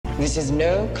This is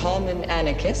no common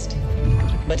anarchist,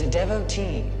 but a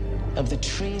devotee of the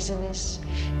treasonous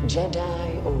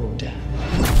Jedi Order.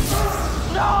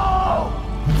 No!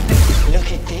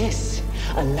 Look at this,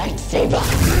 a lightsaber.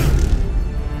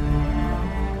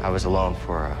 I was alone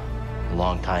for a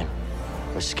long time.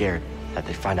 I was scared that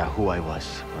they'd find out who I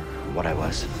was or what I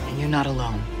was. And you're not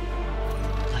alone.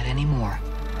 Not anymore.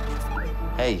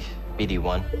 Hey,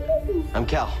 BD1. I'm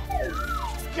Cal.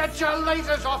 Get your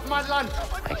lasers off my lunch!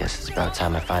 I guess it's about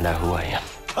time I find out who I am.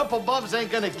 Couple bumps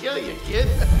ain't gonna kill you, kid.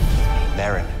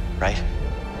 Marin, right?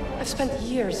 I've spent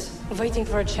years waiting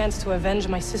for a chance to avenge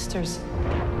my sisters.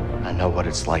 I know what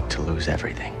it's like to lose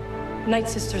everything. Night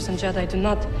Sisters and Jedi do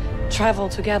not travel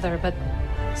together, but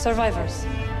survivors.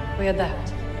 We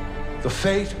adapt. The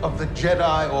fate of the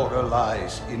Jedi Order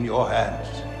lies in your hands.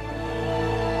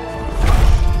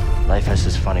 Life has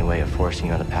this funny way of forcing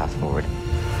you on the path forward.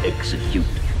 Execute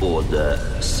Order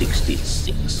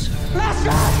 66.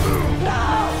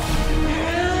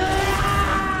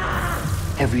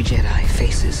 Every Jedi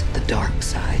faces the dark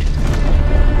side.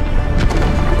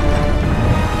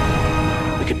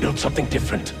 We could build something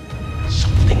different.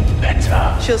 Something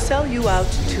better. She'll sell you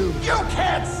out too. You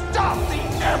can't stop the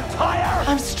Empire!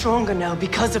 I'm stronger now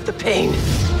because of the pain.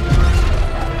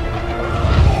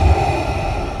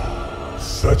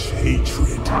 Such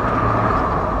hatred.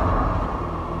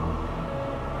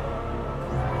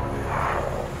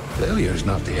 Failure is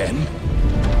not the end.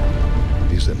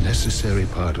 It is a necessary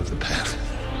part of the path.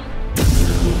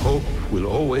 Hope will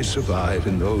always survive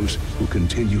in those who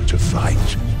continue to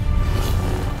fight.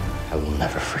 I will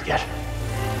never forget.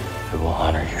 I will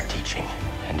honor your teaching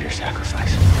and your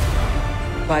sacrifice.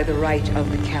 By the right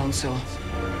of the Council,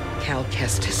 Cal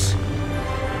Kestis.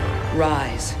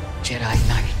 Rise, Jedi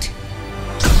Knight.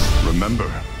 Remember,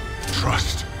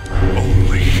 trust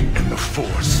only in the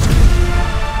Force.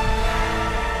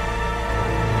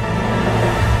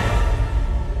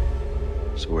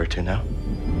 So where to now?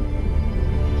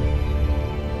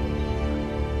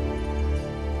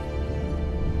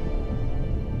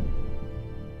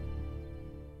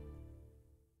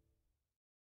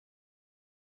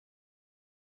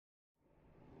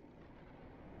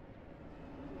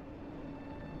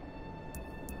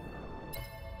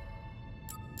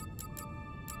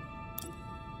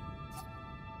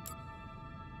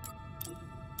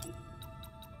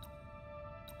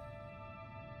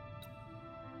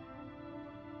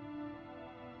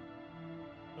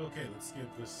 Okay, let's give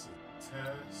this a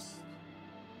test.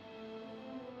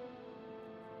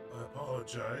 I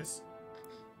apologize.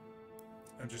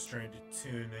 I'm just trying to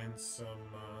tune in some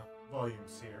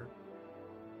volumes here.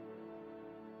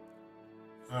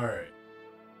 Alright.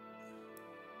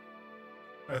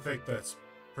 I think that's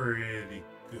pretty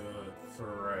good for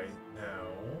right now.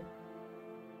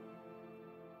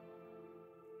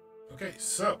 Okay,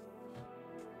 so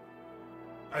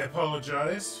I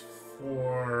apologize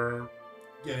for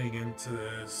getting into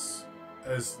this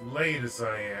as late as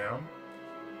I am.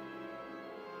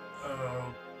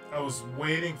 I was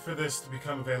waiting for this to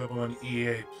become available on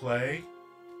EA Play.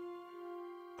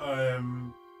 I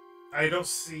don't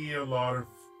see a lot of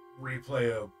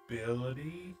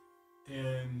replayability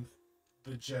in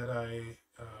the Jedi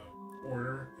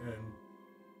Order and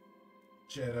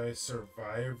Jedi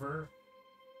Survivor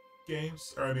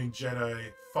games, or I mean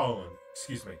Jedi Fallen,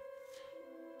 excuse me.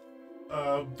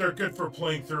 They're good for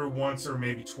playing through once or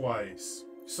maybe twice.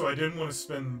 So I didn't want to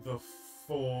spend the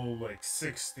full, like,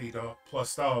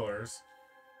 $60+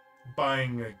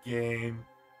 buying a game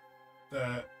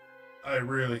that I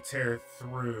really tear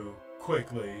through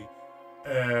quickly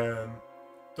and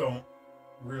don't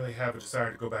really have a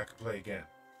desire to go back and play again.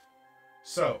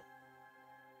 So,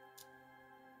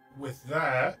 with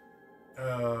that,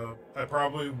 I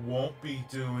probably won't be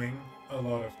doing a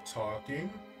lot of talking.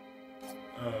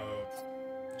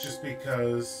 Just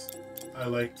because I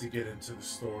like to get into the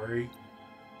story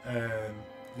and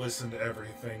listen to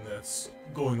everything that's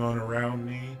going on around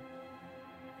me.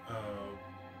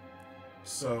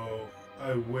 So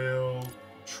I will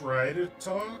try to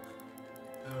talk,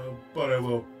 but I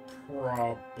will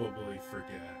probably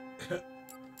forget.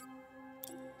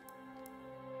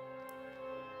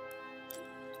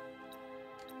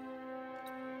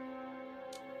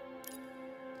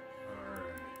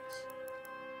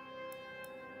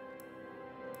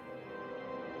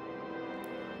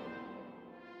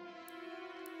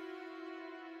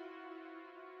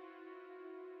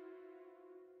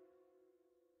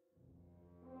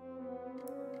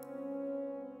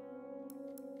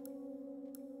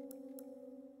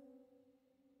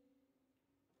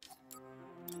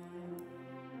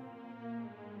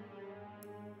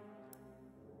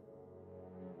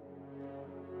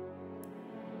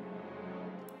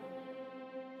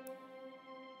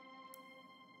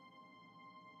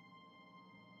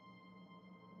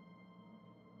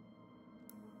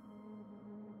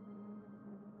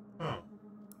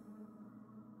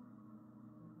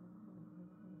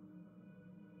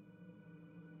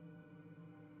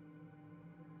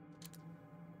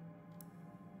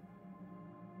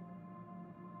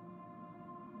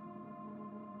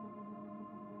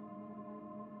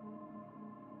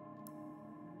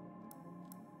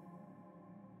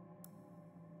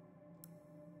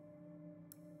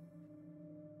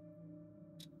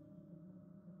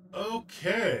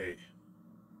 Okay.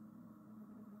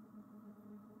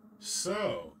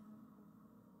 So,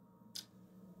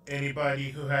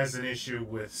 anybody who has an issue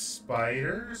with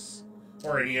spiders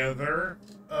or any other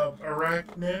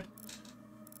arachnid,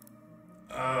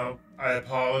 I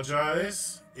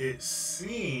apologize. It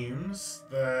seems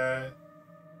that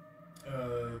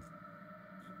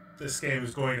this game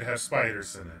is going to have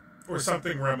spiders in it, or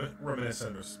something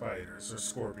reminiscent of spiders or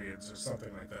scorpions or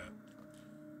something like that.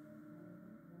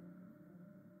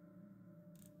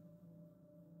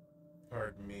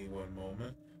 Pardon me one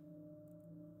moment.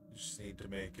 Just need to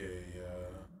make a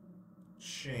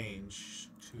change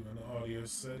to an audio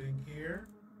setting here.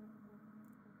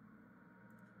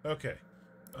 Okay.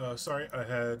 Sorry, I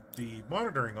had the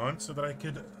monitoring on so that I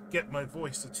could get my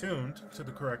voice attuned to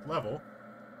the correct level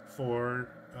for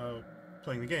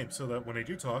playing the game, so that when I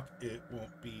do talk, it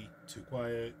won't be too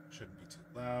quiet, shouldn't be too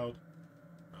loud.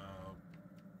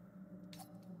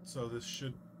 So this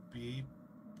should be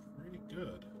pretty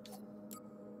good.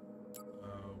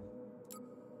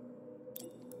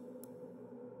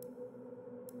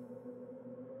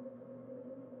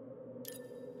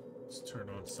 Let's turn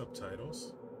on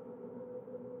subtitles.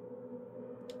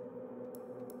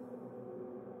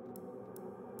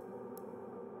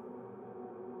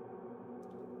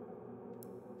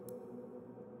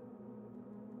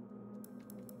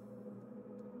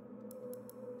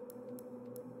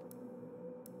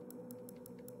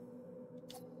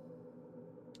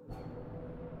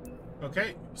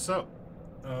 Okay, so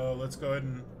let's go ahead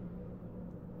and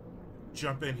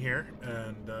jump in here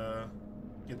and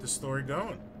get the story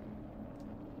going.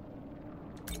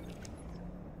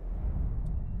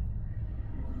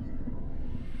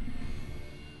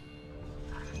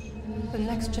 The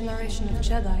next generation of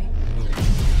Jedi.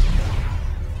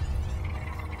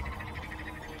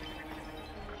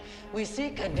 We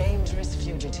seek a dangerous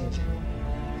fugitive.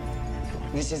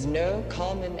 This is no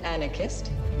common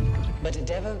anarchist, but a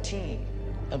devotee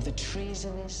of the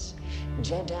treasonous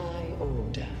Jedi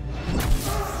Order.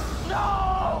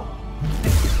 No!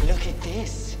 Look at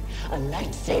this, a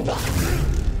lightsaber.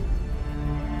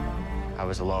 I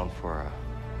was alone for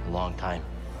a long time.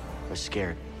 I was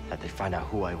scared that they'd find out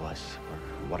who I was or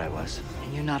what I was.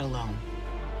 And you're not alone.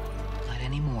 Not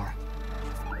anymore.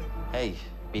 Hey,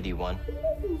 BD1.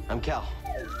 I'm Cal.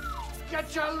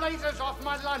 Get your lasers off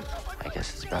my lunch! I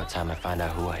guess it's about time I find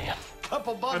out who I am.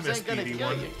 Couple bumps ain't gonna BD1.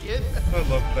 kill you, kid. I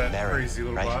love that Mary, crazy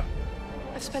little right? bot.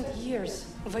 I've spent years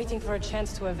waiting for a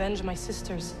chance to avenge my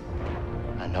sisters.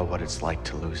 I know what it's like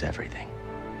to lose everything.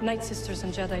 Night Sisters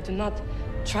and Jedi do not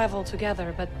travel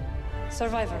together, but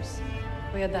survivors.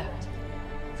 We adapt.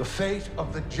 The fate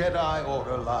of the Jedi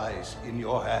Order lies in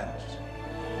your hands.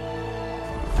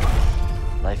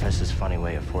 Life has this funny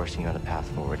way of forcing you on the path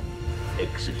forward.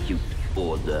 Execute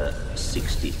Order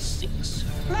 66. Okay,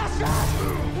 so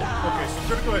I'm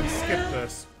gonna go ahead and skip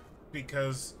this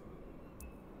because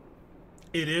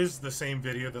it is the same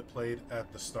video that played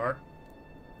at the start.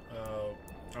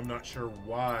 I'm not sure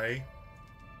why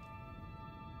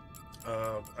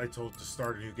I told to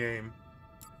start a new game,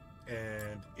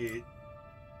 and it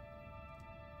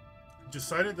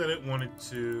decided that it wanted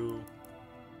to,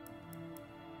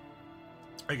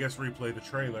 I guess, replay the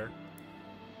trailer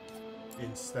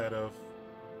instead of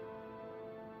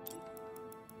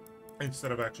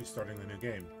actually starting the new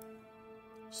game.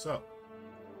 So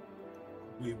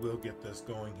we will get this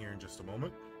going here in just a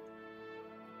moment.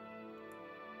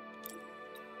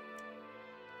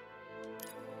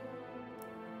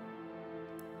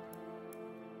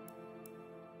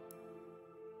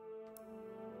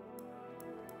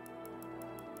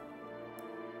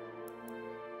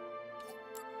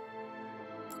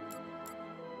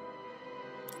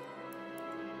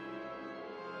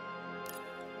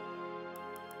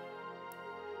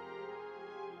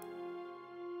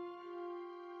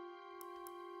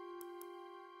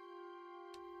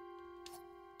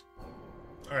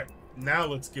 Alright, now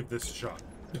let's give this a shot.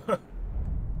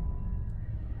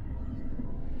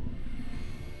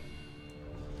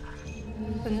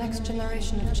 The next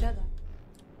generation of Jedi.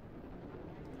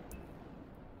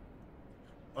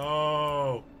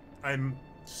 Oh, I'm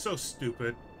so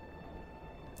stupid.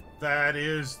 That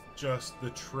is just the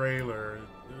trailer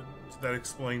that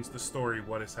explains the story,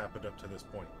 what has happened up to this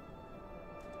point.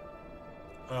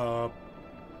 I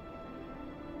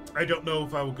don't know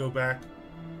if I will go back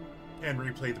and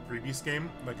replay the previous game.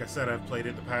 Like I said, I've played it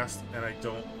in the past, and I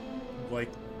don't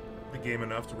like the game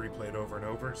enough to replay it over and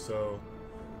over, so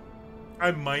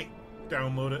I might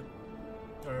download it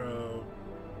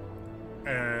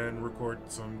and record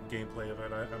some gameplay of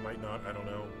it. I might not, I don't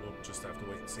know. We'll just have to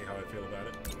wait and see how I feel about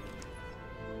it.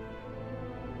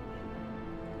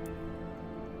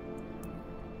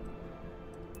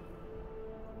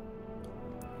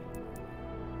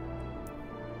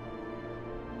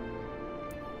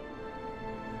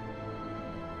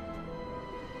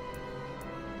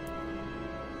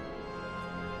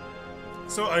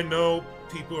 So I know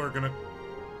people are gonna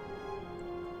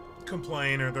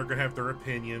complain, or they're gonna have their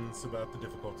opinions about the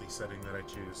difficulty setting that I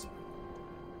choose.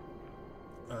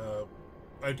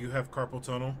 I do have carpal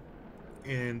tunnel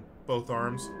in both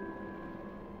arms,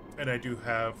 and I do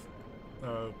have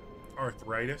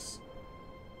arthritis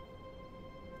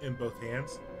in both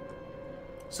hands.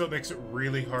 So it makes it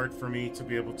really hard for me to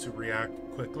be able to react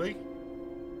quickly.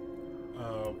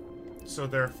 So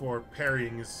therefore,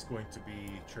 parrying is going to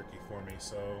be tricky for me.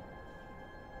 So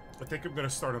I think I'm going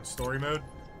to start on story mode,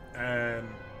 and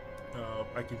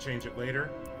I can change it later.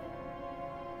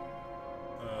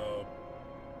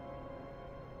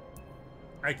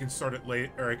 I can start it late,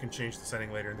 or I can change the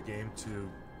setting later in the game to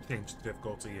change the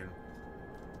difficulty, and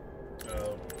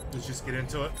let's just get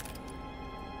into it.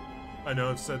 I know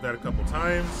I've said that a couple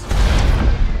times,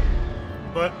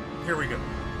 but here we go.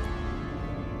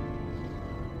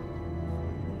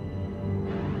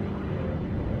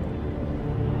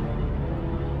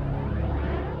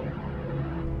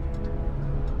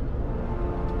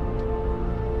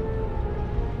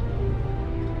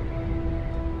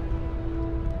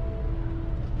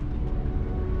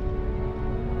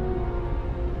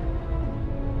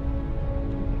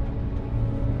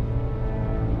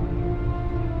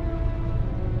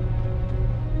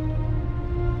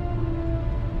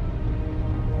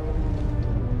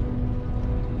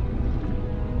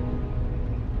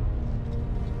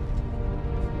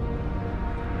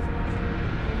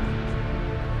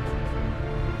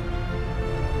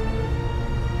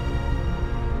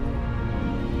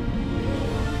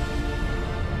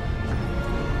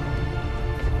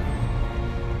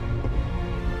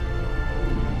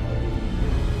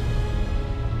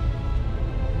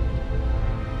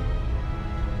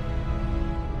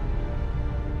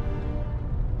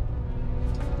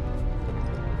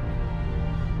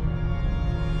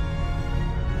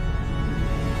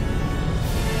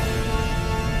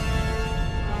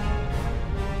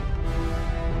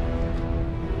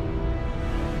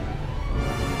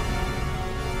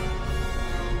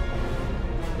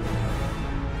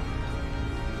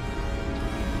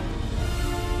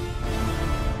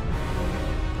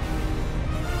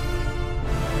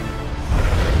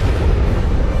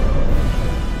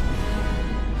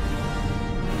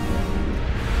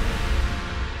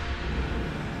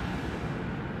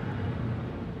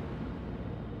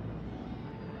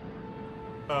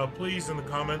 Please, in the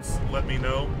comments, let me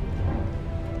know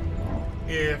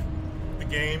if the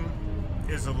game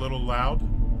is a little loud.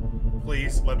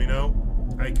 Please let me know.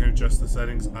 I can adjust the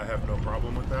settings. I have no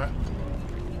problem with that.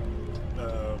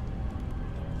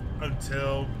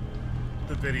 Until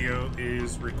the video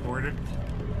is recorded,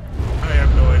 I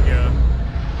have no idea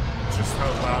just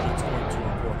how loud it's going to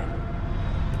record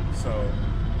it. So,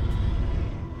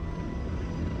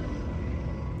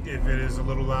 if it is a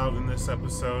little loud in this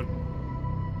episode,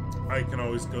 I can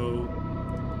always go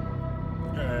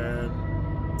and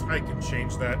I can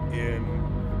change that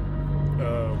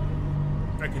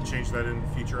in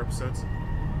future episodes.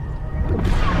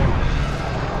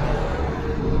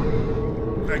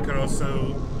 I could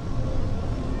also,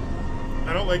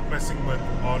 I don't like messing with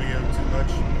audio too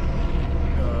much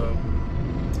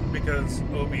because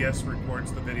OBS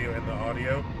records the video and the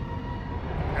audio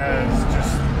as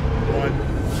just one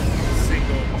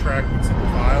single track, one single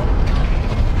file.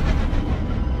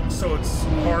 So it's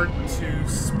hard to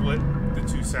split the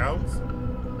two sounds,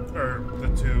 or the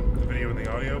video and the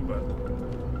audio, but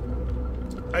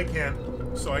I can.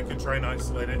 So I can try and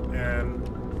isolate it, and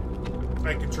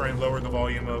I can try and lower the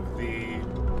volume of the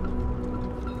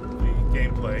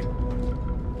gameplay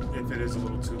if it is a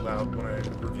little too loud when I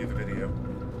review the video.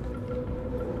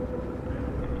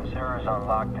 Sarah's on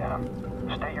lockdown.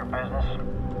 State your business.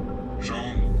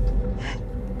 Jean.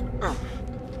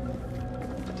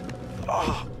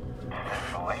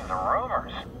 Believe the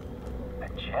rumors. The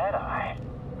Jedi.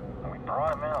 We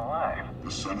brought him in alive.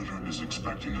 The Senator is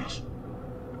expecting us.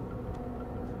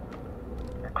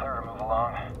 You're clear to move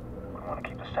along. We want to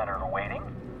keep the Senator waiting.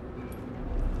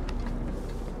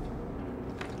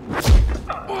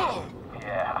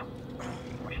 Yeah.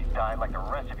 Wish you died like the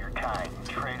rest of your kind,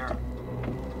 traitor.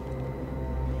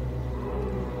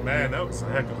 Man, that was a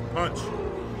heck of a punch.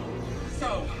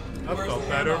 So, I felt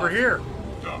that over here.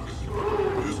 Doc,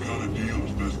 this kind of deal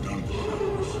is best done to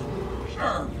shadows.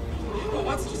 Sure. But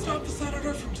what's to stop the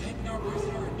Senator from taking our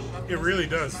prisoner and shoving It really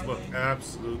does look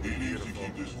absolutely He needs to beautiful.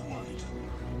 keep this quiet.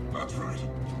 That's right.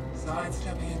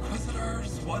 sidestepping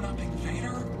Inquisitors, one-upping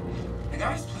Vader? The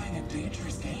guy's playing a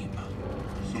dangerous game.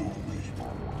 So are we.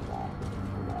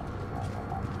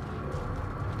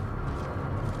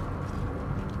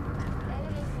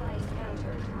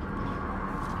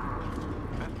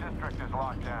 This district is locked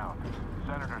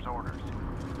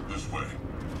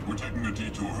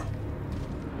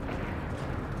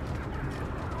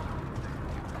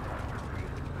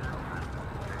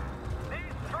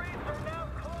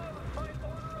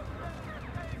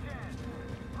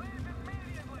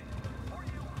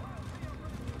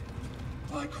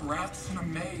like rats in a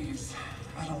maze.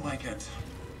 I don't like it.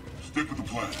 Stick with the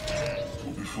plan.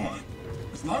 We'll be fine.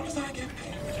 As long as I get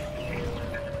paid.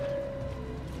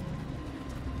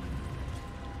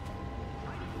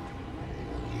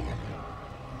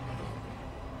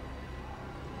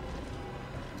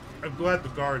 I'm glad the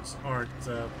guards aren't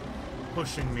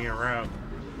pushing me around.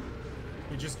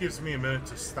 It just gives me a minute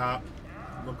to stop,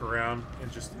 look around,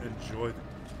 and just enjoy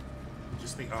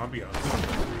just the ambiance.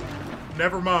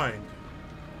 Never mind,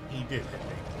 he did hit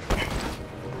me.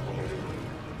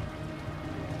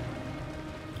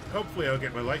 Hopefully I'll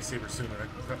get my lightsaber soon and I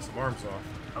can cut some arms off.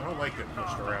 I don't like getting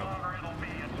pushed around.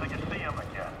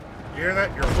 You hear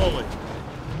that? You're a bully.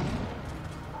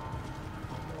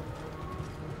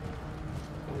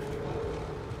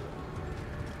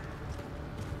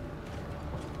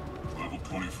 Level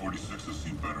 2046 has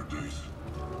seen better days.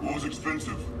 War's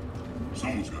expensive.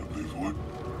 Someone's got to pay for it.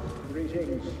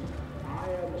 Greetings. I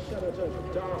am Senator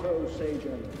Darho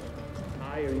Sajan.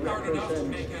 I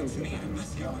represent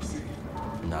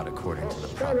Not according to the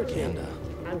propaganda.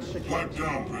 And security.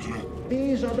 Down, prisoner.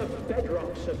 These are the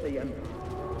bedrocks of the Empire.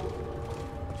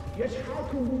 Yet how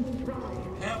can we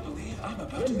thrive? Can't believe I'm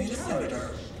about to meet a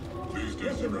senator. These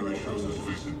days he really shows his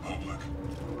face in public.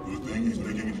 Good thing he's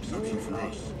making an exception for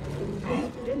us.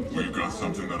 Oh, we've got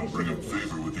something that'll bring him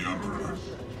favor with the Emperor.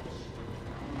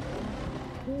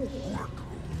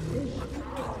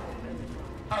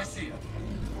 I see it.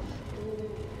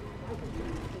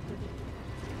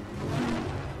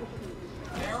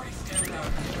 They already stand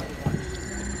out.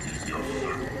 Easy,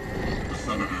 officer. The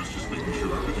senator's just making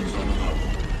sure everything's on the level.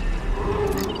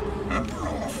 Emperor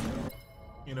off.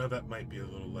 You know, that might be a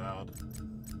little loud.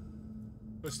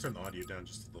 Let's turn the audio down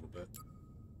just a little bit.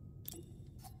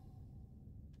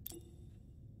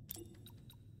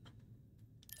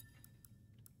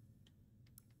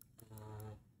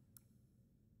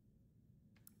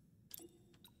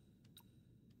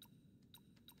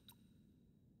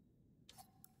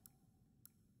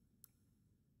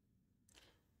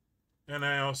 And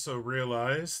I also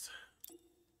realized,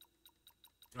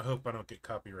 I hope I don't get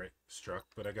copyright struck,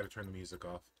 but I gotta turn the music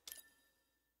off.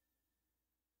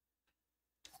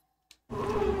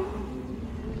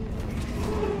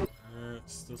 It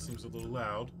still seems a little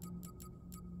loud.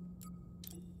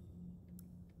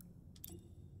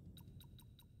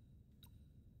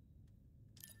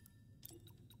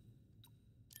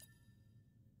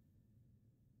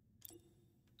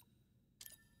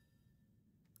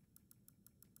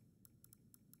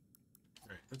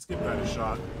 Let's give that a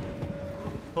shot.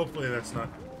 Hopefully that's not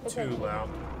too loud.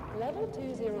 Level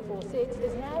 2046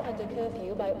 is now under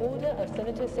curfew by order of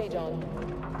Senator Sajan.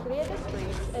 Clear the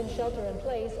streets and shelter in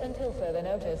place until further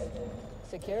notice.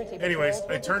 Security. Anyways,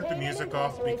 I turned the music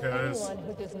off because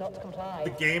who does not comply.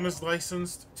 the game is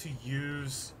licensed to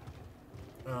use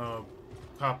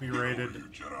copyrighted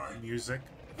music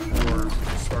for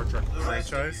Star Trek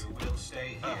franchise.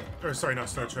 Or sorry, not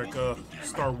Star Trek,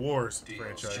 Star Wars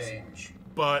franchise.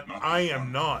 But I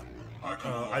am not.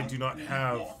 I do not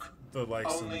have the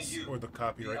license or the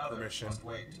copyright permission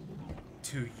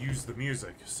to use the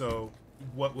music. So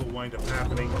what will wind up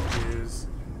happening is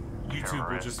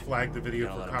YouTube will just flag the video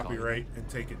for copyright and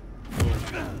take it, will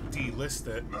delist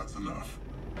it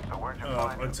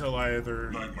until I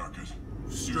either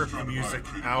strip the music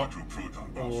out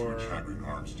or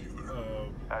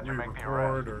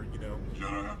re-record or, you know,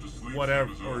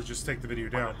 whatever, or just take the video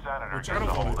down, which I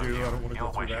don't want to do. I don't want to go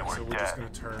through that, so we're just going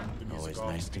to turn the music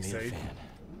off to be safe.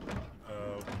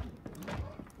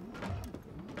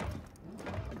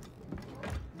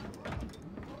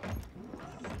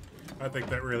 I think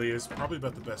that really is probably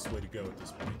about the best way to go at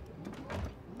this point.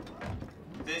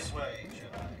 This way,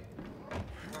 Jedi.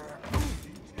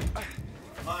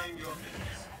 Mind your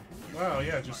business. Wow,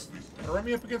 yeah, just throw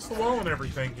me up against the wall and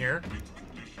everything here.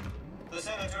 The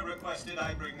senator requested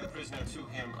I bring the prisoner to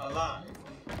him alive.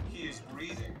 He is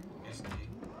breathing, isn't he?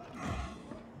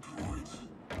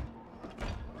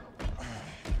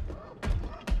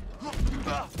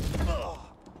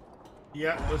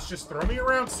 Yeah, let's just throw me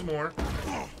around some more.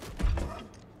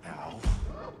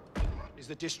 Is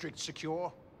the district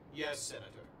secure? Yes,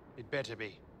 Senator. It better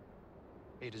be.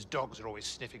 Ada's dogs are always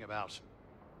sniffing about.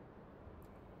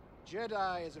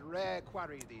 Jedi is a rare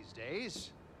quarry these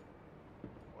days.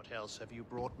 What else have you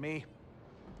brought me?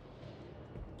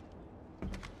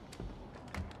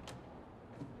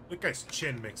 That guy's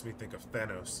chin makes me think of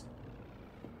Thanos.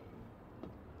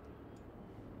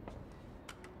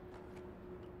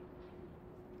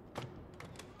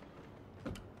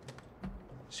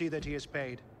 See that he is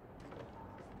paid.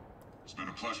 It's been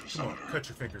a pleasure, Come on, Senator. cut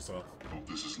your fingers off. Hope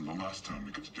this isn't the last time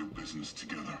we get to do business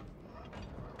together.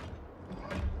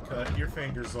 Cut your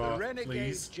fingers The off, renegade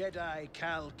please. Jedi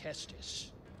Cal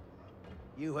Kestis.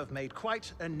 You have made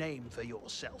quite a name for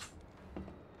yourself.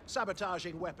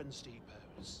 Sabotaging weapons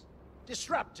depots,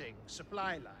 disrupting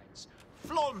supply lines,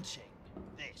 flaunting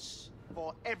this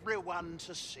for everyone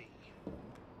to see.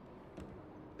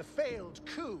 The failed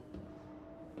coup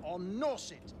on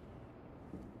Norset.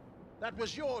 That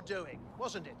was your doing,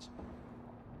 wasn't it?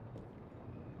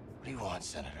 What do you want,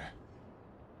 Senator?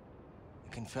 A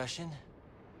confession?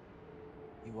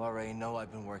 You already know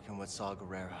I've been working with Saw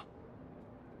Gerrera.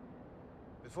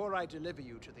 Before I deliver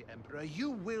you to the Emperor,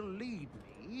 you will lead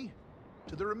me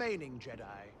to the remaining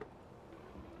Jedi.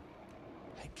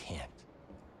 I can't.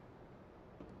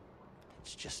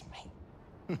 It's just me.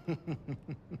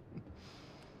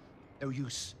 No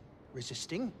use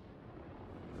resisting.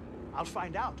 I'll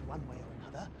find out one way or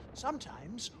another.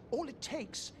 Sometimes all it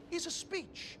takes is a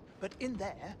speech. But in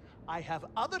there, I have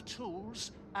other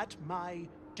tools at my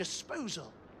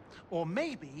disposal. Or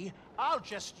maybe I'll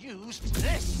just use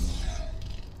this.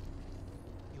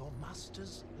 Your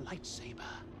master's lightsaber.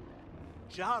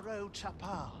 Jaro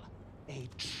Tapal, a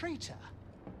traitor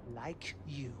like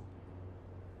you.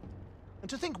 And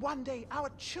to think one day our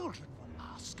children will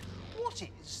ask, what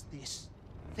is this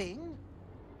thing?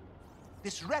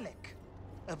 This relic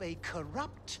of a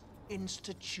corrupt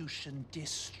institution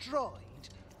destroyed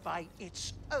by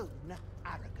its own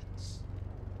arrogance.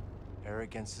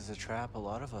 Arrogance is a trap a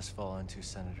lot of us fall into,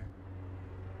 Senator.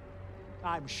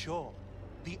 I'm sure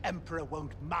the Emperor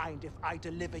won't mind if I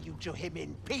deliver you to him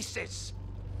in pieces.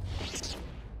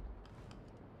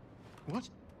 What?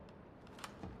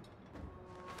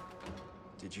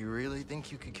 Did you really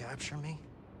think you could capture me?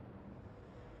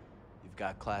 You've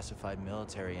got classified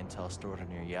military intel stored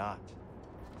on your yacht.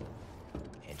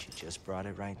 And you just brought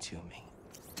it right to me.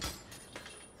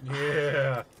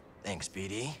 Yeah. Thanks,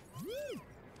 BD.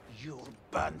 You'll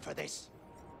burn for this.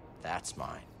 That's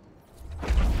mine.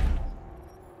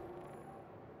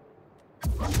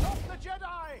 Stop the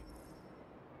Jedi!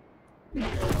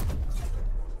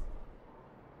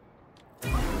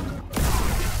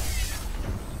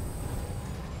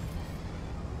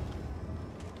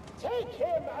 Take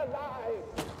him alive!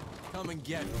 Come and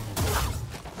get me.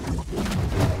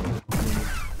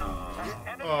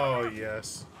 Oh,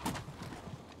 yes.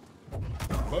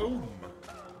 Boom.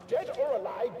 Dead or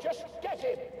alive, just get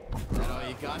him! That all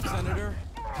you got, Senator?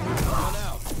 Come on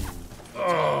out.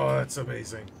 Oh, that's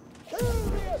amazing. Kill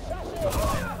the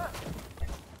assassin!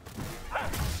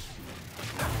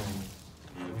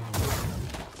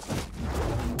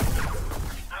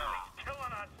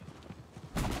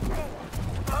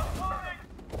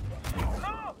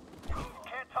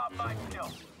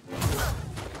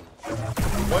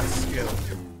 What skill?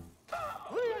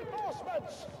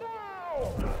 Reinforcements, now!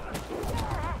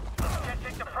 Can't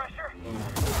take the pressure?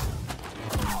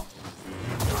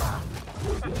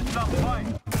 This is tough fight.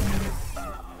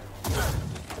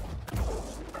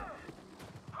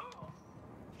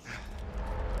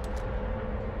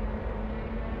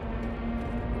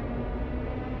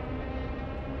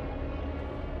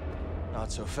 Not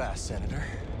so fast, Senator.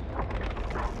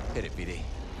 Hit it, BD.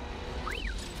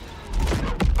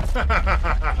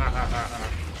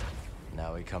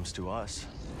 Now he comes to us.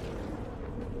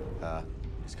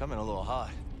 He's coming a little hot.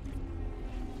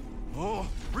 Oh,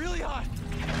 really hot!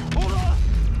 Hold on!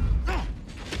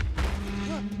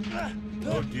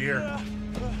 Oh dear.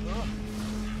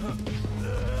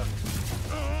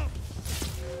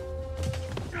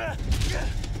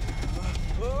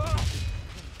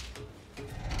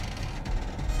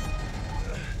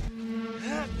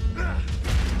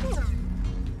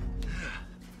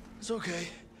 It's okay.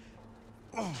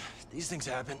 These things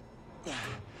happen. We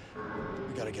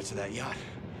gotta get to that yacht.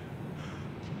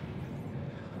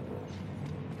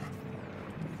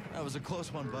 That was a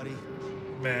close one, buddy.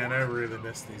 Man, I really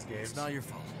miss these games. It's not your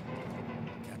fault.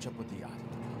 Catch up with the yacht.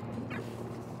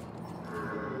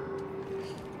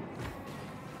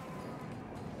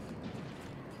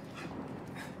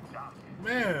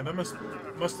 Man, I must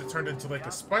have turned into like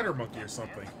a spider monkey or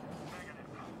something.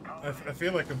 I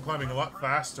feel like I'm climbing a lot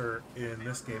faster in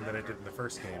this game than I did in the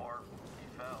first game.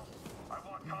 I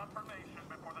want confirmation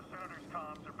before the Senator's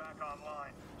comms are back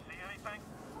online. See anything?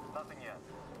 Nothing yet.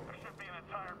 There should be an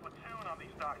entire platoon on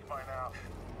these docks by now.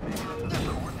 Maybe this is a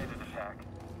coordinated attack.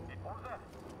 What was that?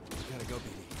 You gotta go,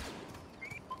 BD.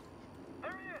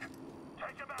 There he is!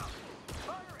 Take him out!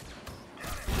 Fire it! Get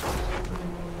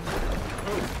him!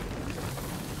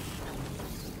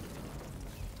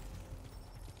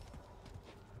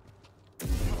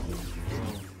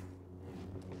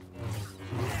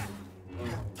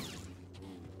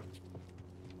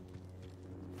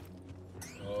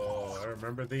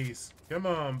 remember these. Come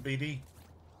on, BD.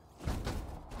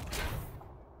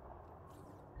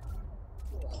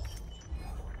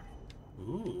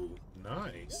 Ooh,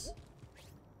 nice.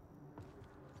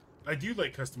 I do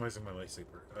like customizing my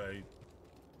lightsaber.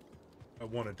 I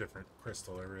want a different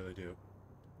crystal, I really do.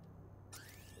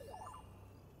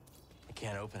 I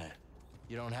can't open it.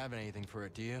 You don't have anything for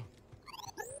it, do you?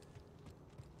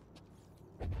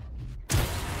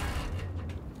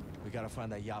 We gotta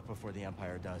find that yacht before the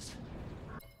Empire does.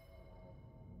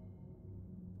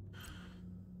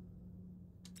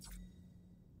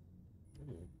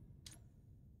 Ooh.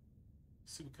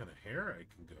 See what kind of hair I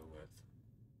can go with.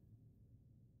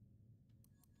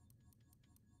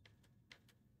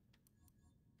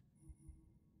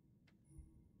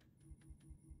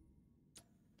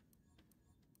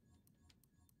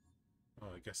 Oh,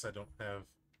 I guess I don't have...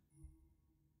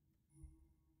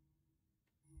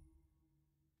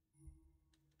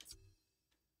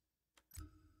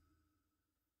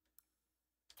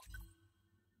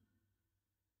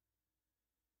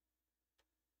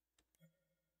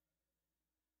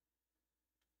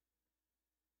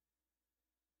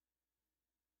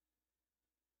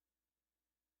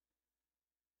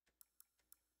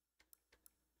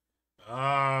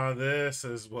 Ah, this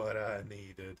is what I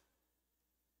needed.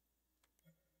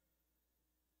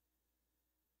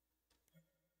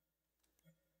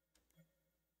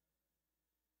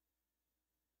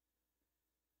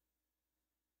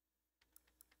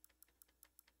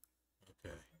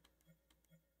 Okay.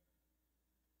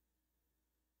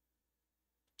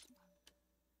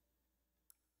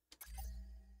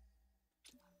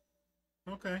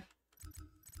 Okay.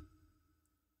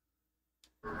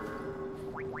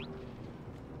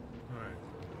 Alright.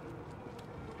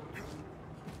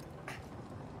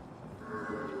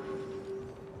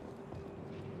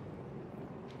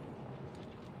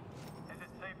 Is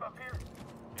it safe up here?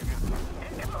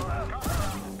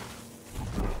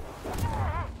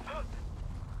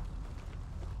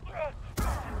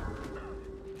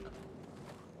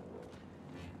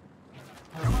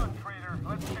 Come on, traitor.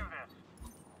 Let's do this.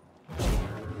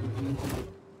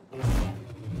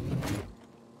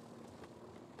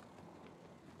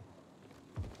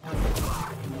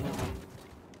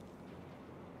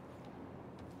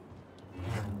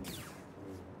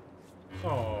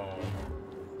 Oh.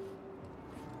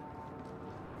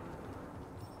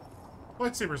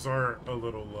 Lightsabers are a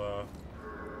little,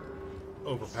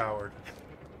 overpowered.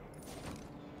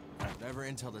 Never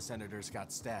until the senators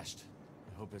got stashed.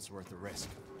 I hope it's worth the risk.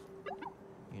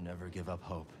 You never give up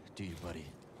hope, do you, buddy?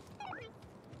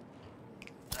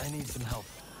 I need some help.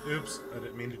 Oops, I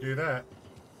didn't mean to do that.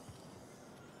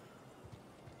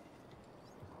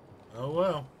 Oh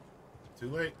well. Too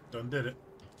late. Done did it.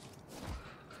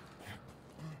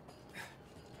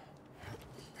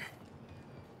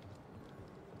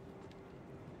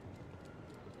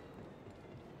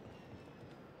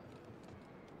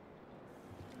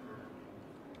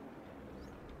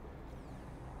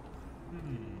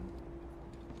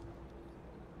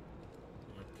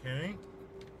 Okay.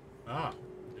 Ah,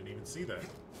 didn't even see that.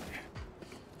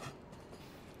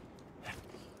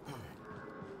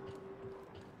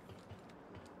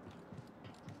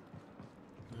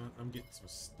 I'm getting some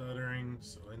stuttering,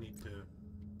 so I need to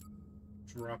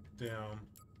drop down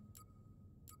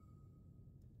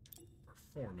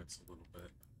performance a little bit.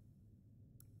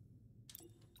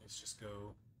 Let's just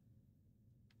go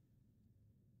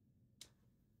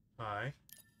high.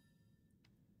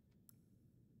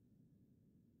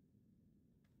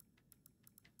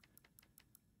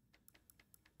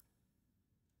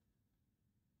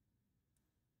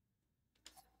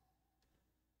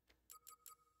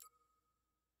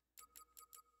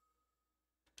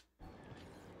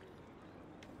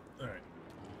 Alright.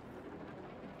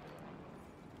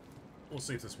 We'll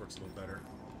see if this works a little better.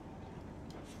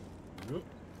 Oop.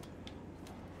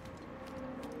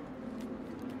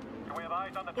 Do we have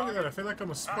eyes on the Look target? at that, I feel like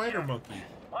I'm a spider monkey.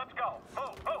 Let's go.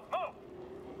 Move, move, move.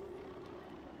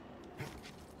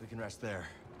 We can rest there.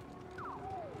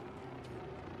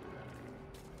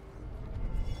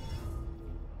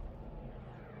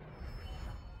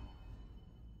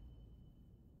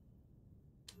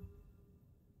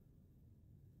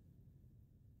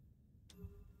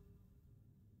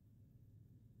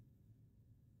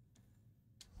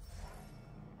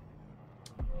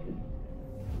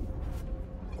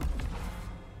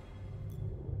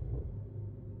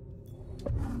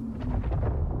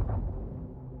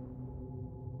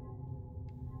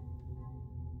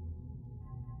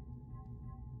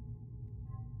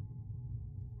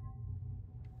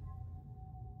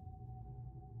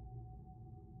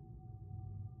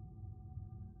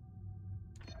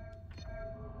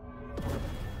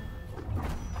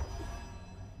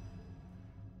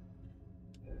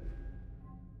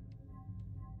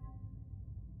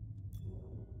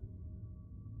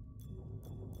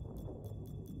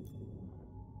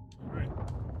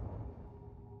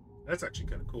 That's actually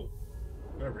kind of cool.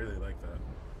 I really like that.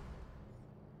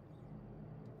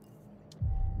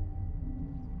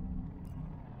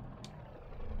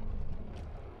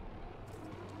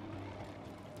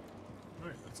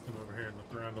 Alright, let's come over here and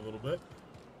look around a little bit.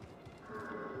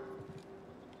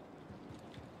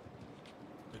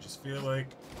 I just feel like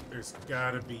there's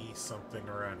gotta be something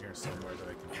around here somewhere that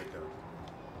I can pick up.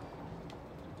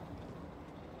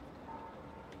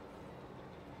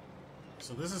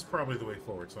 So this is probably the way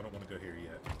forward, so I don't want to go here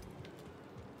yet.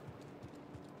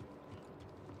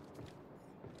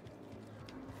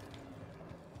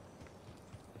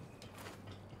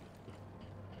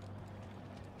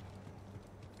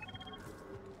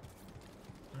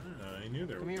 I knew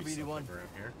there would be something around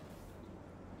here.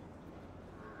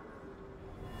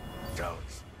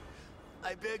 Don't.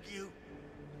 I beg you.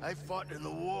 I fought in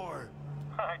the war.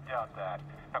 I doubt that.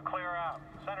 Now clear out.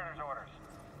 Senator's orders.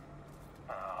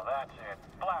 Oh, that's it.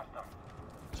 Blast them.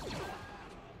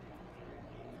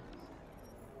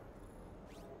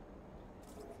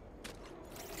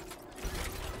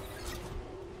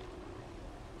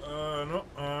 No,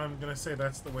 I'm gonna say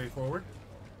that's the way forward.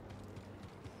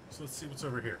 So let's see what's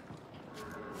over here.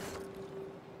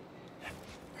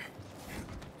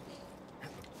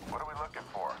 What are we looking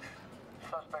for?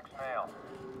 Suspect's male.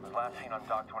 Was last seen on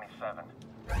Dock 27.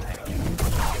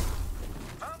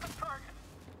 Found the target.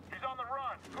 He's on the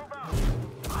run. Move out.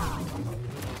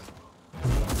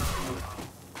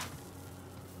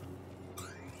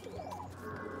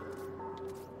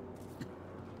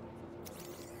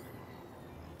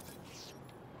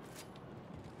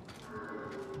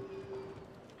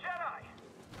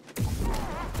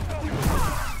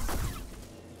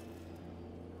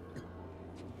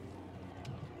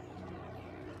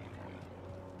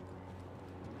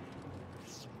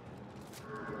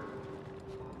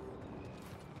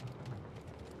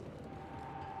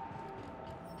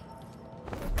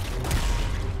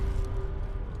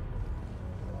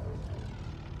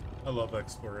 I love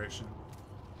exploration.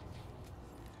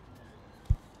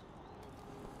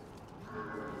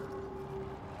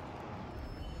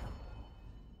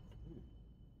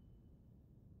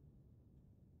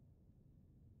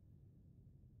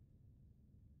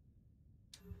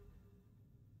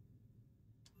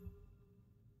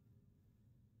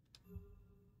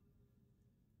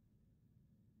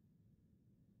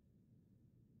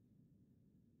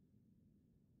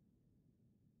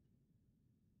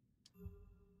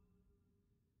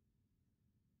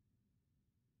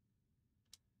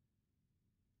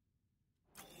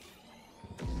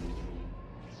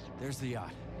 There's the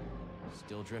yacht.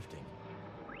 Still drifting.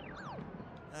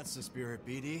 That's the spirit,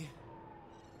 BD.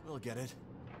 We'll get it.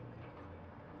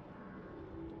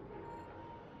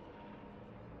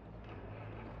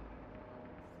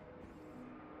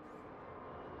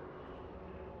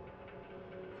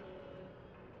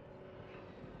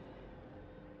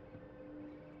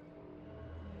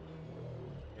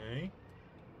 Okay.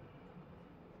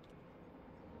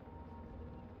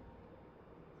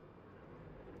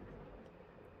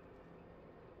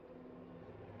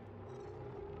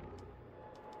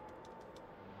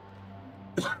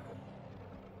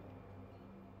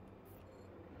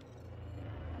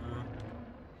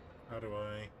 How do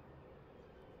I...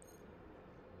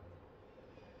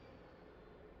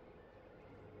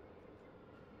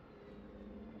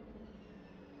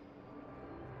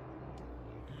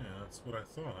 Yeah, that's what I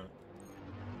thought.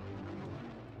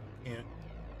 Can't...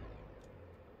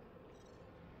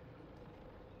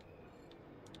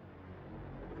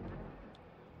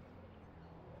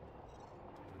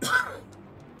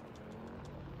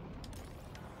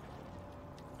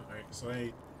 Alright, so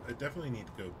I definitely need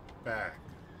to go back.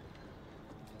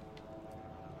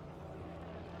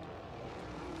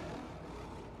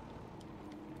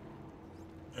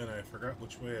 And I forgot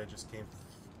which way I just came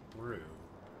through.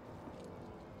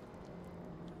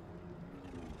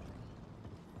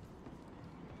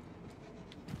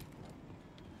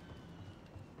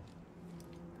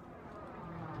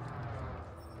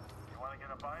 You want to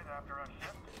get a bite after a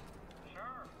shift?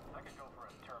 Sure, I could go for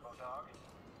a turbo dog.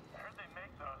 I heard they make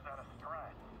those out of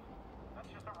stress. That's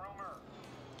just a rumor.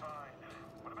 Fine.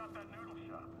 What about that noodle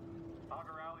shop?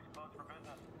 Auger Alley's closed for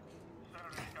business.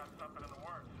 Senator's got something in the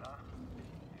works, huh?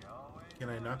 Can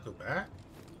I not go back?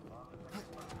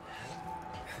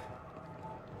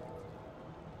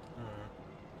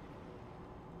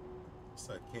 Guess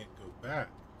I can't go back.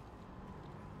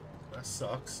 That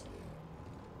sucks.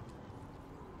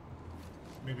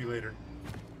 Maybe later.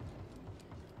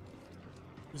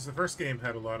 Because the first game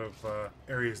had a lot of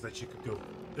areas that you could go.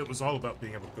 It was all about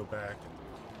being able to go back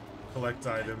and collect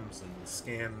items and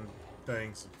scan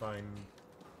things and find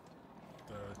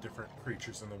the different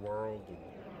creatures in the world.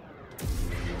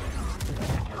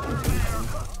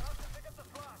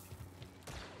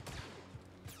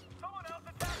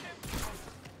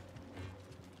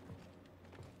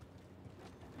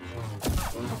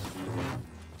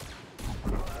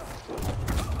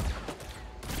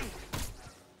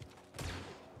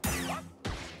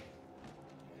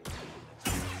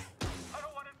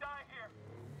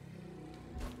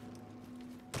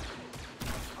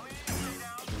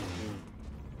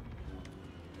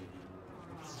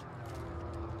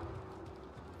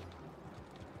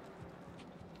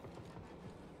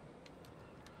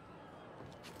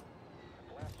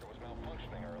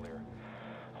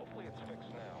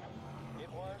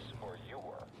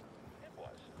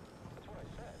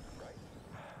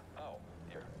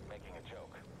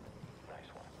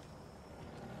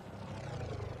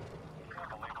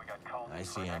 I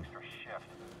see him. Extra shift.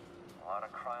 A lot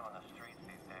of crime on the streets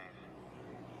these days.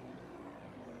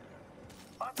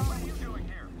 What are you doing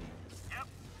here? Yep,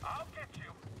 I'll get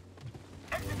you.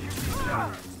 Execute the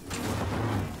job.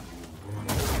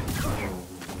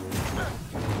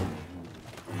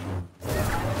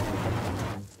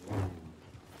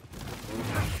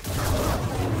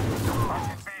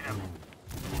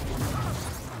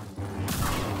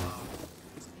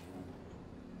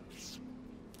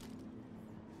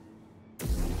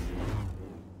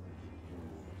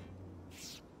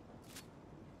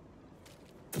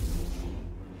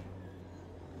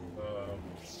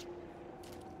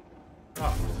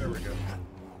 There we go.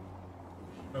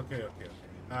 Okay.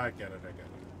 I get it.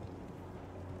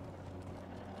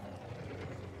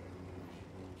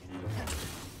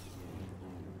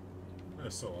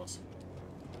 That's so awesome.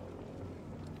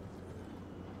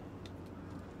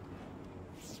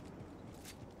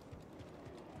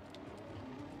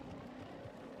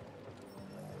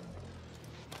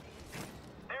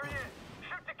 There he is.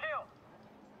 Shoot to kill.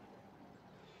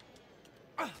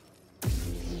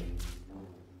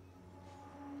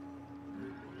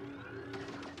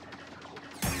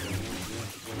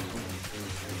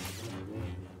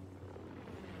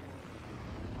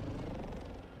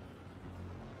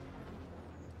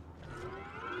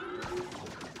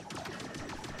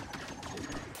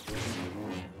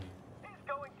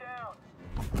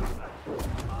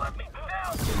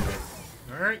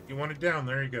 Alright, you want it down.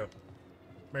 There you go.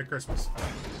 Merry Christmas.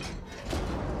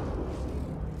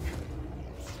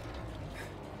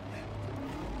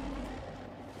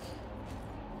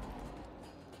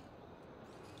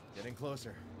 Getting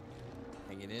closer.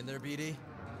 Hanging in there, BD?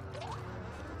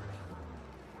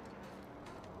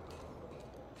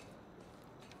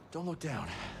 Don't look down.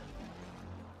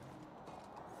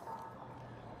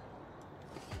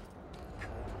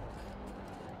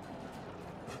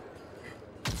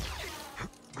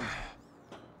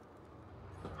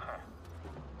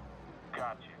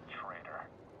 Got you, traitor.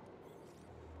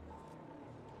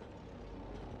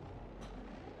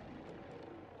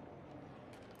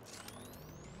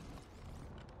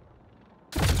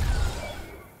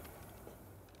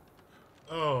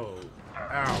 Oh,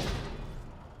 ow.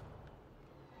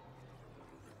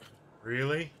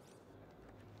 Really?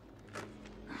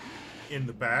 In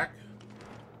the back?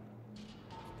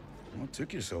 What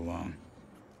took you so long?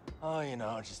 Oh, you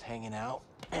know, just hanging out.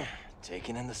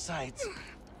 Taking in the sights.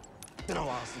 Been a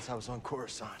while since I was on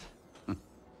Coruscant.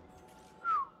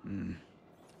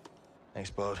 Thanks,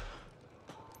 bud.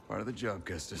 Part of the job,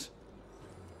 Custis.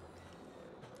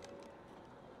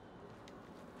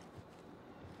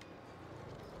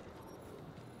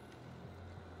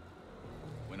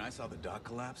 When I saw the dock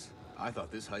collapse, I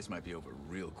thought this heist might be over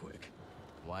real quick.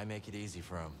 Why make it easy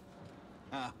for him?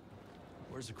 Ah,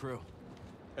 Where's the crew?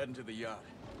 heading to the yacht.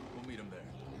 We'll meet him there.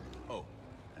 Oh,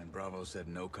 and Bravo said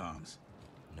no comms.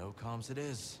 No comms it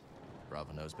is.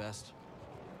 Bravo knows best.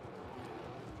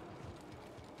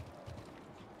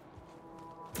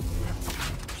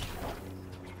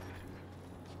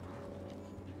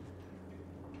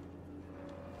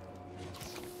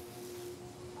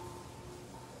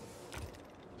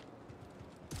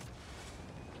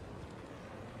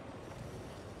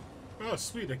 Oh,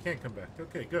 sweet, I can't come back.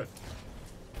 Okay, good.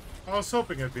 I was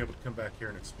hoping I'd be able to come back here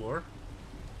and explore.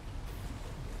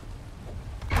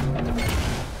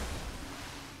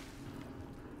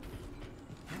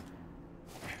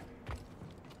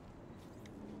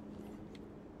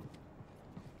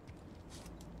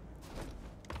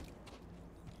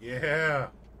 Yeah.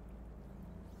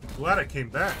 Glad I came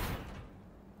back.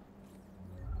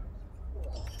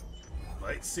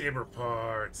 Lightsaber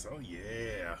parts. Oh,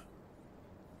 yeah.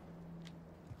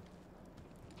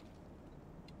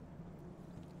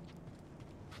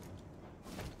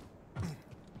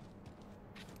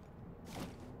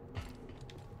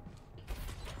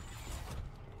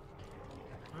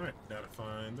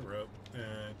 find the rope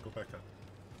and go back up.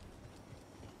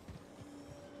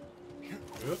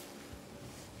 Oop.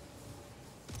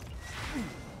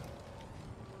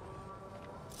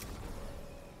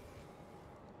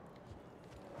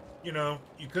 You know,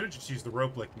 you could have just used the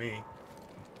rope like me.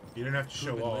 You didn't have to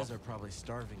show off. Liz are probably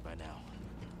starving by now.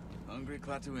 Hungry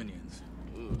Klaatuinians.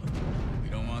 Ugh. We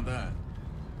don't want that.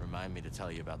 Remind me to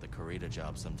tell you about the Corrida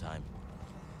job sometime.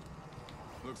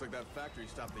 Looks like that factory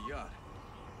stopped the yacht.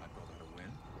 I'd call that a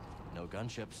win. No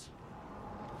gunships.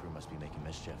 Crew must be making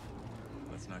mischief.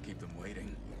 Let's not keep them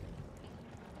waiting.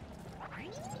 How are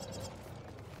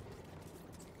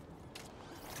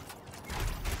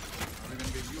they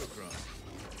gonna get you across?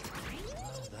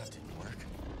 That didn't work.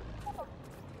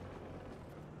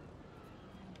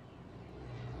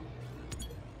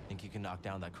 Think you can knock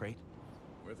down that crate?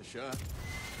 Worth a shot.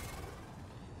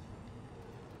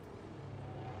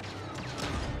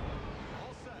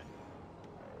 All set.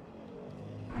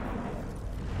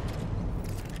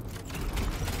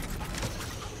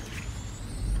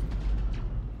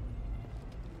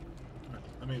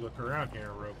 Let me look around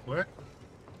here real quick.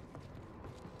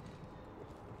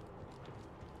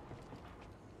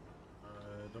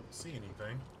 Don't see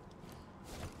anything.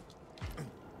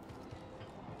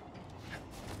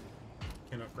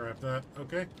 Cannot grab that.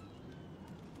 Okay.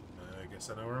 I guess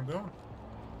I know where I'm going.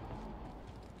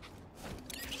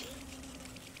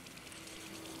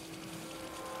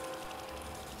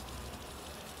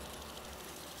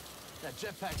 That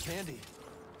jetpack's handy.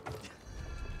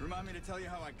 Remind me to tell you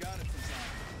how I got it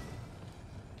sometime.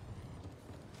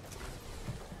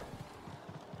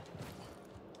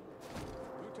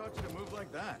 Who taught you to move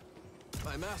like that?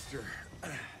 My master.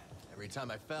 Every time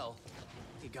I fell,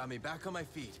 he got me back on my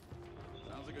feet.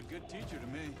 Sounds like a good teacher to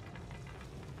me.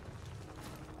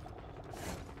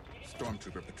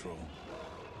 Stormtrooper patrol.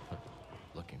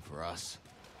 Looking for us.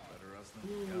 Better us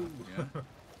than yeah.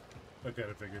 I kind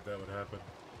of figured that would happen.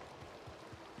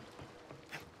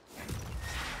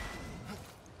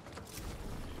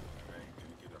 I ain't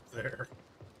gonna get up there.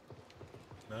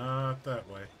 Not that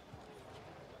way.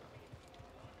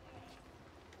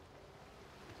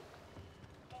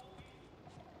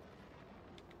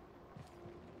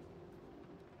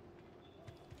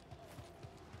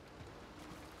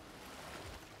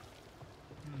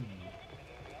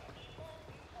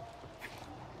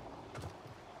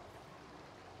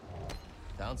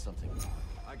 Found something.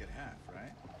 I get half,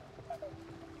 right?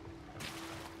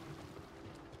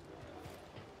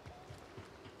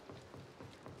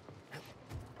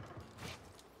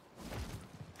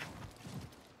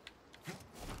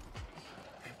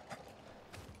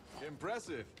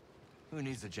 Impressive. Who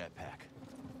needs a jetpack?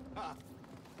 Ha!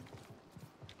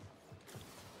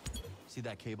 See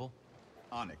that cable?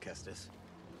 On it, Kestis.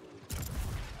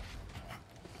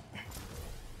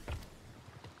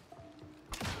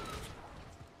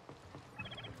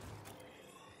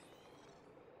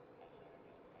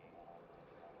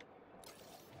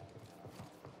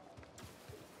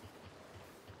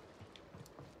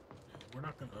 We're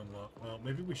not gonna unlock. Well,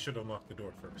 maybe we should unlock the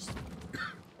door first.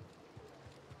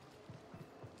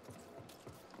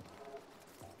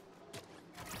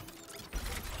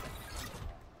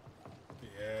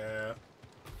 Yeah.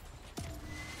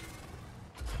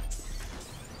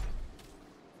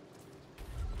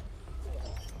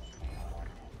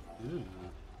 Ooh.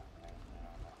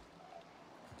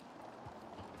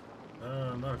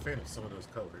 I'm not a fan of some of those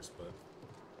colors, but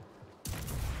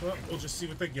well, we'll just see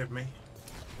what they give me.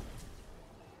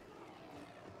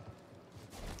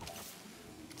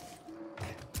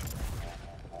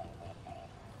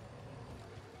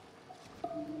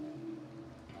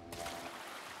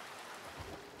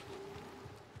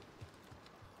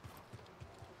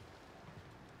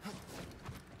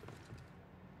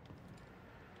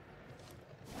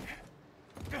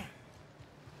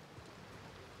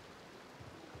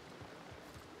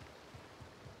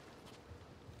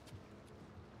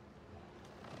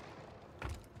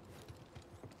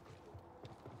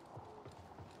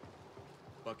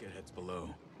 Bucketheads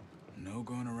below. No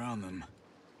going around them.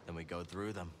 Then we go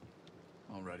through them.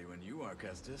 All ready when you are,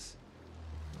 Kestis.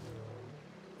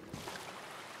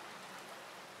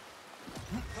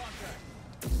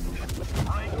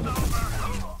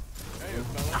 Hey,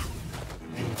 fella.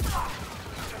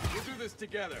 We'll do this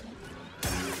together.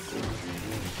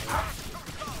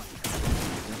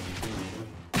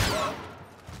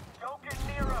 Don't get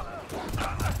near him.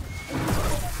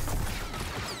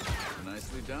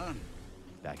 Nicely done.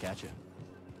 Back at you.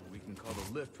 We can call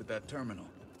the lift with that terminal.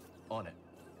 On it.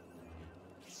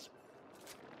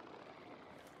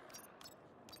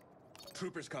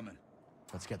 Troopers coming.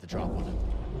 Let's get the drop on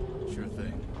it. Sure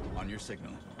thing. On your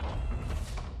signal.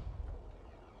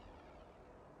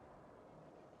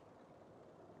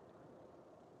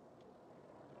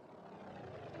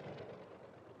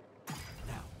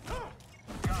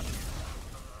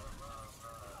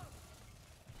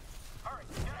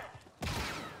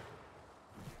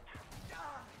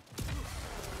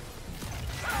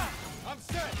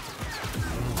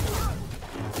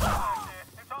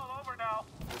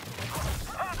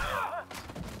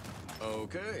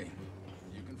 Okay,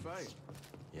 you can fight.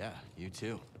 Yeah, you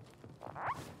too.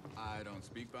 I don't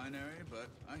speak binary, but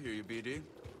I hear you, BD.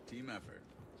 Team effort.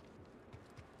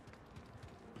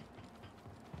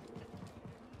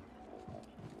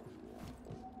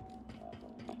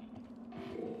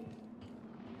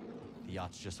 The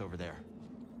yacht's just over there.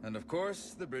 And of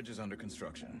course, the bridge is under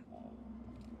construction.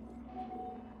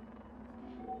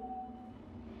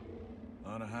 A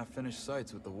lot of half-finished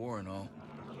sites with the war and all.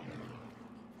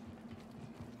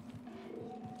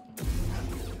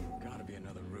 Gotta be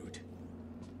another route.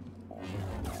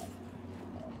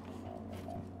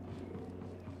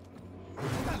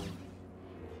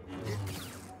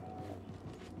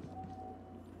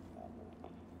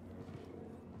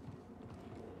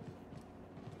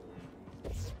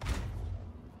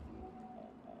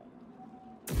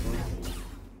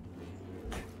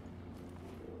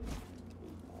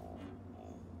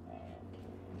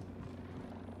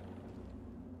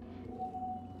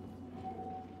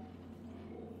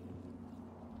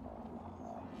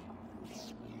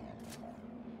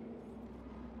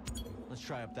 Let's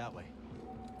try up that way.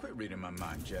 Quit reading my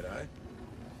mind, Jedi.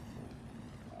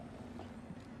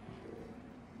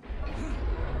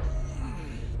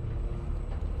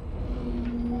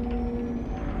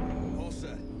 All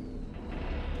set.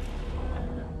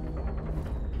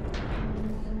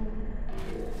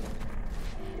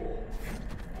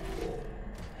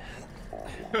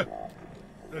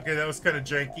 Okay, that was kind of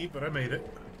janky, but I made it.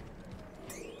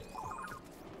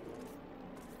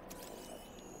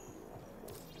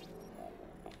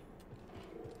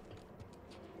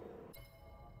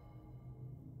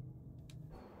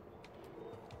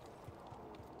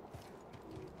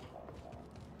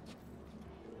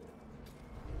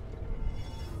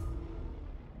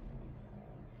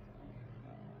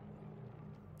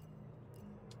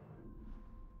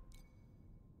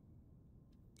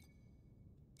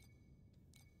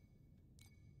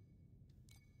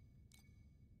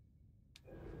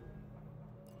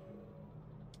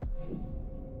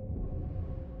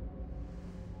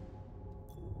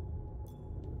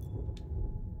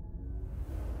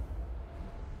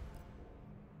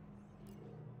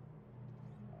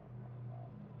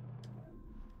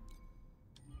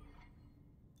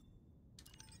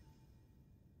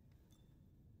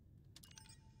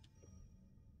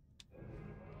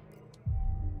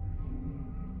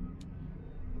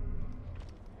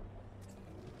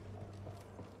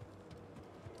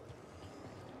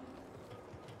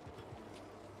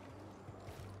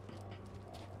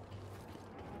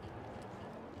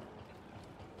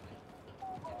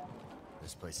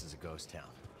 This place is a ghost town.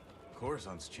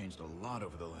 Coruscant's changed a lot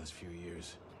over the last few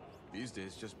years. These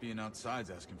days, just being outside's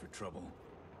asking for trouble.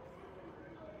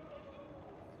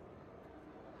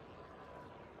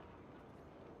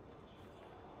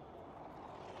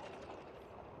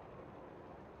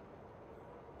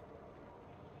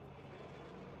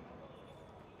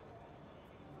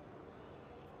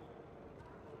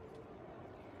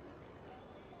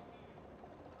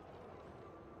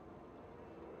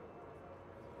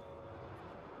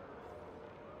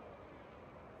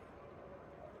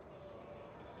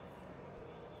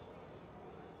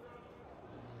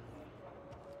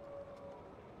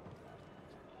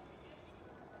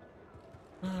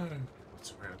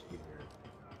 What's around here?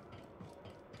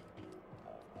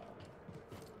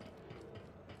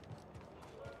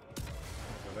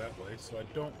 Go that way, so I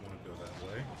don't want to go that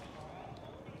way.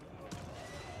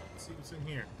 Let's see what's in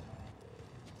here.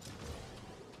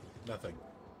 Nothing.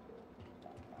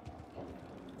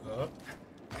 Up.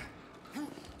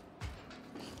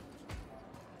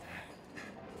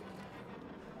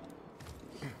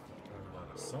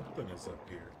 Something is up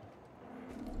here.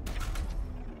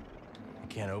 I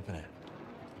can't open it.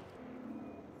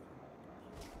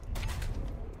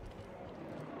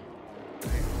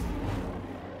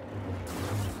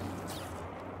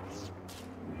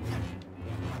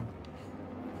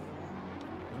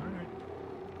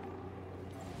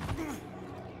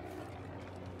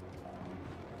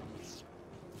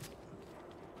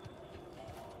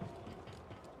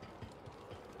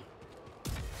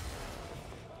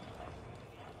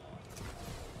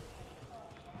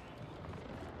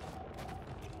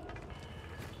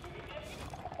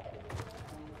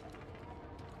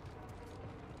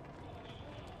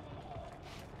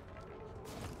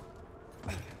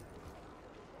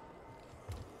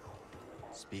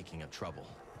 Speaking of trouble,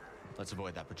 let's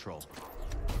avoid that patrol.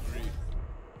 Agreed.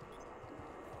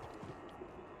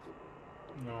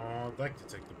 No, I'd like to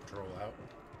take the patrol out.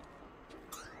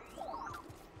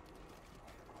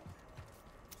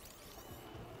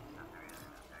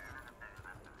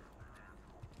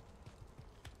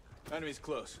 Enemy's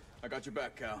close. I got your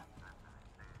back, Cal.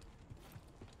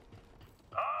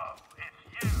 Oh, it's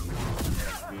you!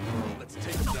 Let's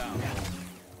take him down.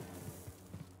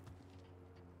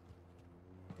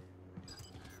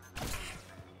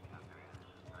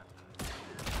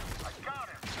 I got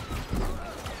him!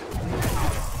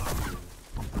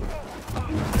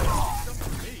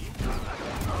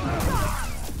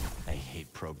 I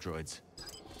hate probe droids.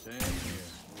 Same here.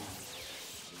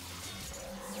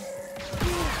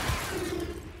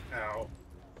 Ow.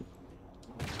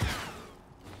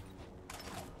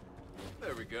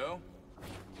 There we go.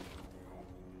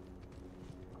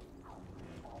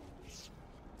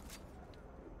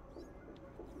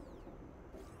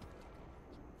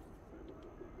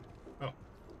 Oh.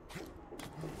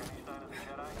 Any sign of the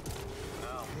Jedi?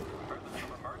 No. Heard there's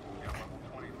some emergency on level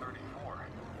 2034.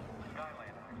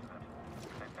 Skyland accident.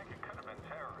 They think it could have been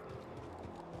terrorists.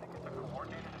 Think it's a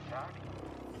coordinated attack?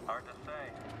 Hard to say.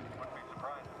 Wouldn't be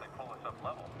surprised if they pull us up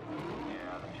level.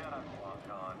 Yeah, the Jedi's long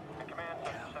gone. The command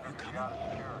center for Yacht is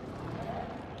secure.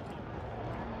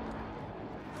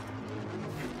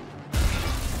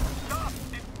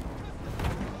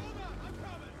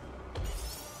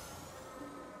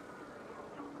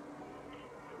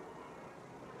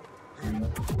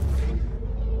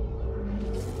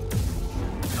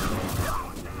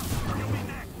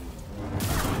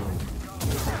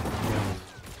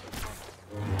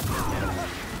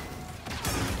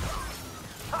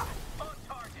 Stop! On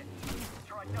target!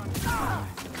 Try not to.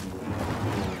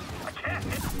 I can't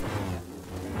hit.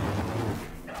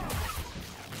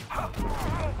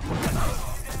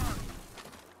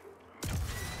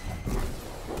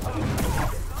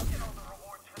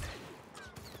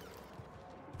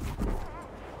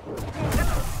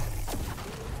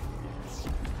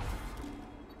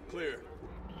 Clear.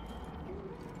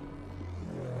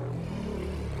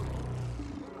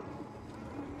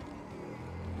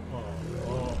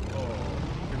 Oh.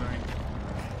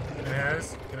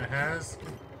 Can I has?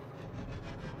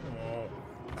 Oh.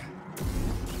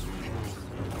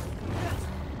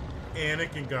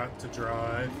 Anakin got to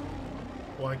drive.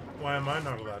 Why am I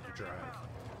not allowed to drive?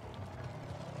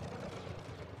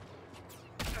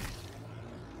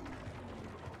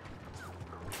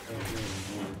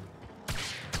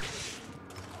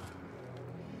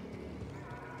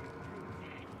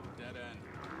 Dead end.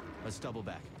 Let's double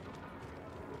back.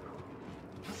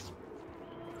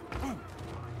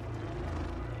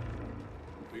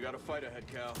 We got a fight ahead,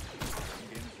 Cal. Same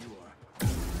game as you are.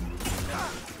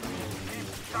 Keep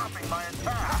stopping my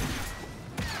attack!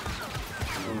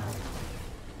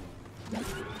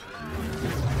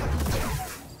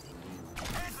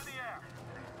 Hands in the air!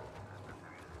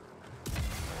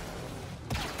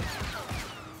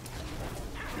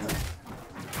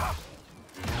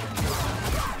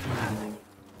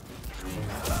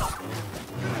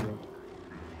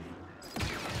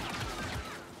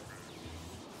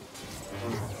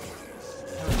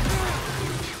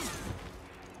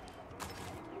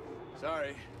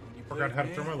 Sorry. You Forgot how to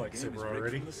played throw my me, the game lightsaber is rigged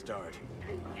already. From the start.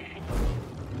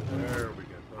 There we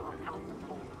go.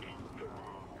 Okay.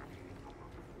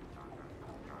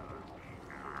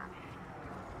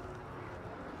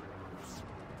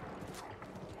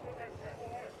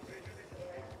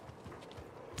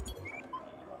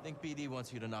 I think BD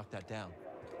wants you to knock that down.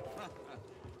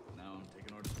 Now I'm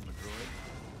taking orders from a droid.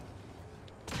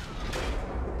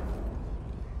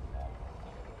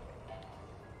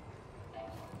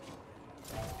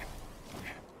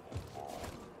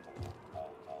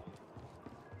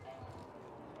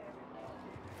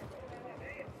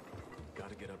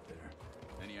 Gotta get up there.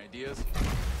 Any ideas?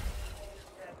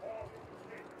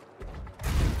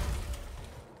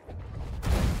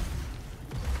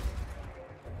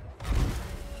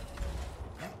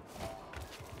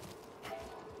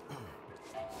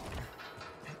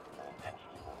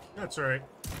 That's right.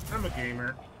 I'm a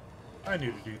gamer. I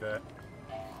knew to do that.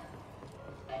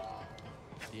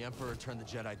 The Emperor turned the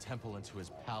Jedi Temple into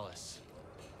his palace.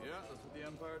 Yeah, that's what the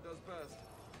Empire does best.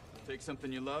 Take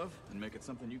something you love and make it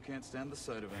something you can't stand the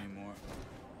sight of anymore.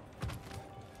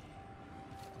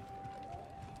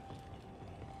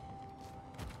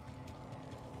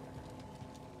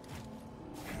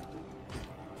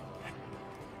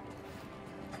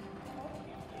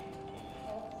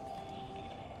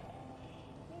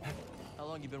 How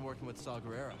long you been working with Saw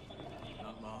Gerrera?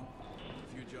 Not long.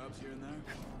 A few jobs here and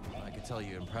there. I could tell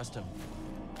you impressed him.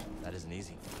 That isn't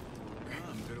easy.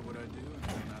 I'm good at what I do and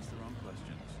don't ask the wrong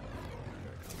questions.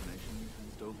 Our combination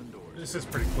tends to open doors. This is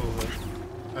pretty cool. Like,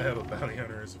 I have a bounty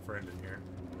hunter as a friend in here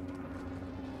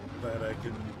that I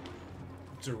can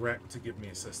direct to give me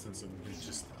assistance, and he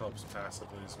just helps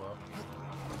passively as well.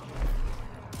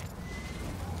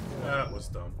 That was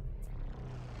dumb.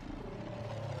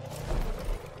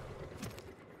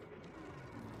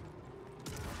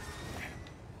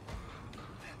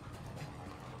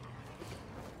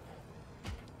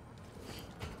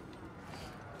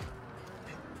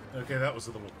 Okay, that was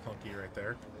a little clunky right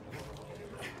there.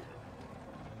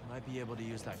 Might be able to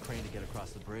use that crane to get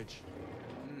across the bridge.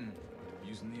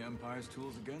 Using the Empire's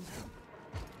tools against him.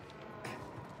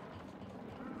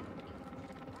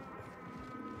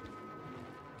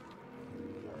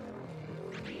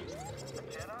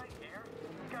 Jedi here?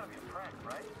 It's gotta be a prank,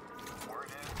 right? Word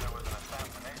is there was an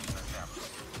assassination attempt.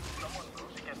 Someone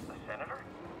moved against the Senator?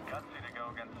 Gutsy to go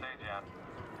against Sejan.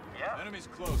 Yeah? Enemy's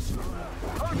close.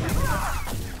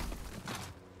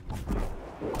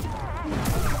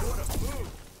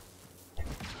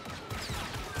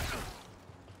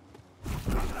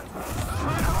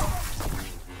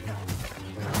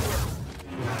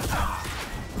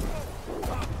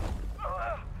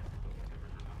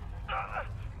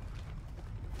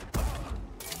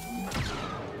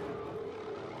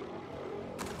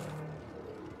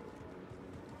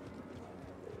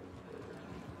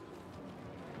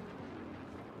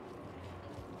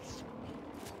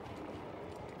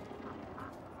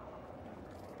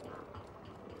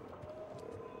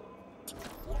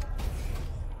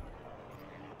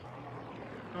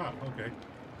 Ah, okay.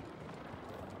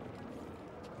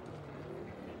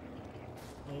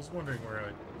 I was wondering where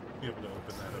I'd be able to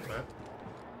open that up at.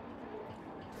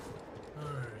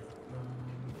 Alright,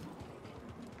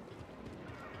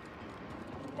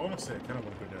 honestly, I kind of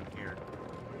want to go down here.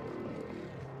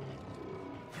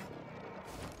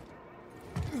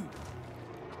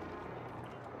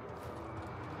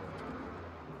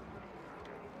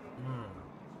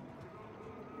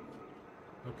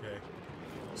 Okay,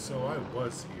 so I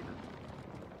was here.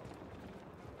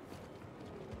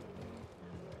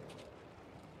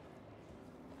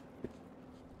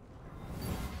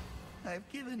 I've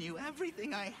given you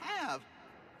everything I have.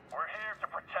 We're here to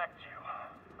protect you.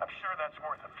 I'm sure that's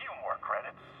worth a few more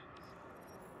credits.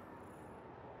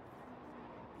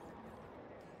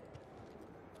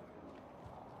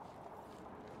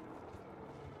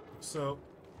 So,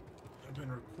 I've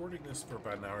been recording this for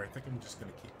about an hour. I think I'm just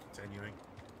going to keep continuing.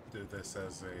 Do this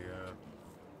as a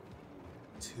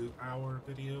 2-hour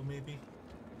video, maybe?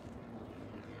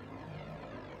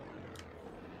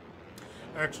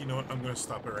 Actually, you know what? I'm going to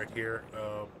stop it right here.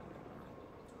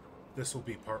 This will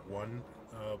be part 1,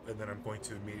 and then I'm going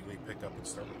to immediately pick up and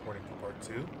start recording for part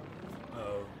 2.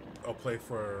 I'll play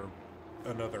for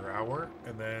another hour,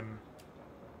 and then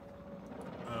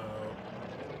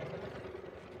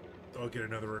I'll get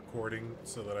another recording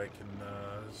so that I can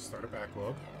start a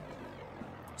backlog,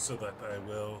 so that I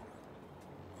will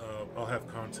I'll have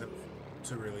content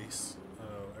to release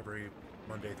every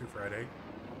Monday through Friday,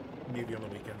 maybe on the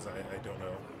weekends, I don't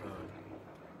know,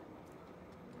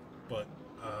 but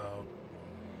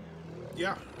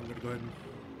yeah, I'm gonna go ahead and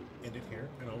end it here,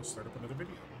 and I'll start up another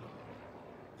video.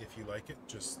 If you like it,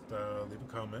 just leave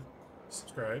a comment,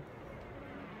 subscribe.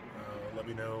 Let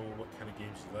me know what kind of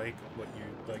games you like, what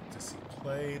you'd like to see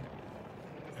played,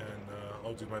 and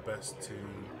I'll do my best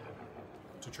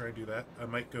to try and do that. I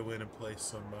might go in and play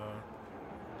some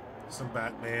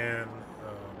Batman.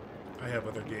 I have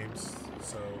other games,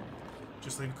 so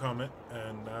just leave a comment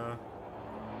and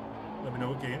let me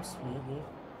know what games. We'll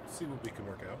see what we can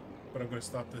work out. But I'm going to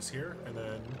stop this here, and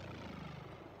then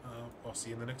I'll see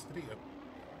you in the next video.